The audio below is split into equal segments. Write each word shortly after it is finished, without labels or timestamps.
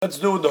Let's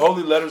do the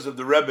Holy Letters of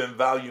the Rebbe in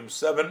Volume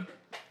 7.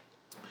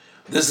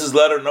 This is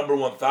letter number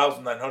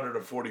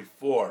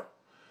 1944.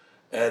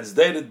 And it's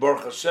dated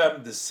Baruch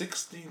Hashem, the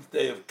 16th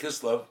day of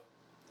Kislev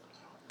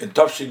in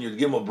Tafshin Yud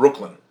Gimel,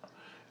 Brooklyn.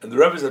 And the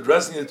Rebbe is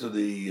addressing it to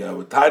the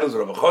with titles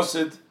Rav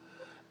Chosid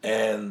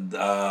and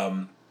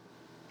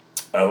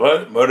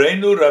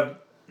Moreinu Rab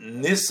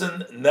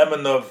Nissen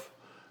Nemanov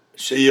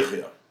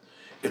Sheikhya.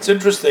 It's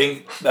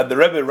interesting that the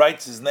Rebbe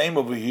writes his name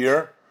over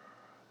here,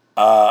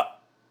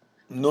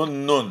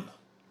 Nun.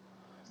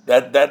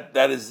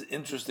 That is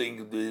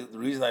interesting. The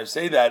reason I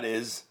say that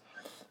is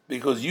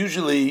because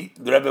usually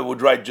the Rebbe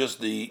would write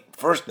just the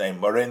first name,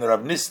 Moreinu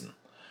Rav Nissen.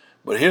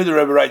 But here the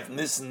Rebbe writes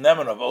Nissen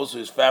Nemanov, also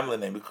his family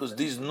name, because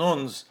these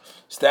nuns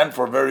stand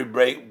for very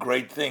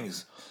great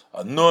things.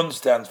 A nun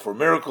stands for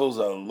miracles,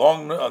 a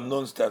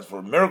nun stands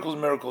for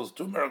miracles,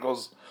 two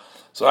miracles.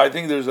 So I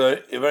think there's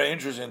a very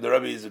interesting, the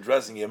Rebbe is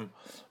addressing him,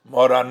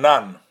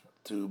 Moranan,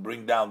 to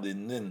bring down the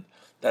nin.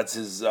 That's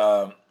his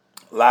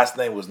last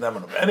name was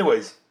Nemanov.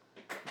 Anyways,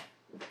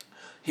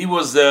 he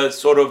was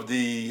sort of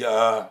the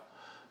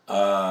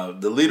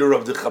leader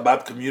of the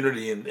Chabad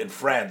community in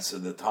France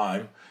at the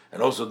time,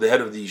 and also the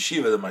head of the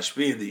yeshiva, the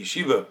mashpi, the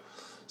yeshiva.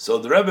 So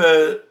the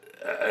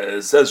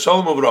Rebbe says,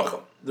 Shalom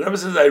Uvracha. The Rebbe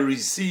says, I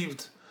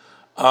received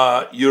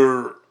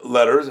your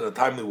letters in a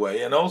timely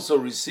way, and also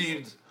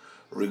received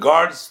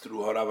regards through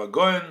Harav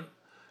Goyen,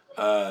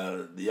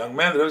 the young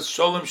man, there was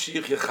Shalom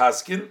Shich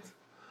Yechaskin,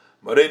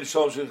 Morein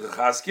Shalom Shich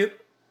Yechaskin,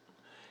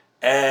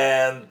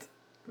 and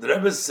the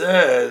Rebbe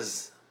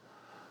says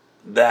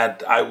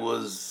that I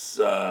was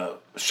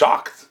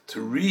shocked to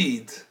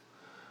read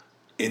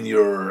in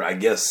your, I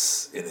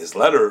guess, in his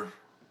letter,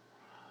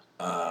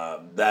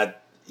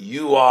 that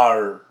you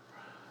are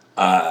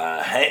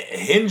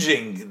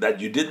hinging that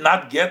you did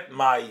not get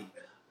my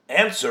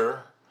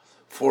answer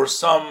for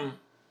some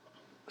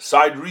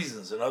side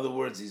reasons. In other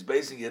words, he's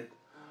basing it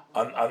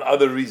on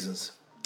other reasons.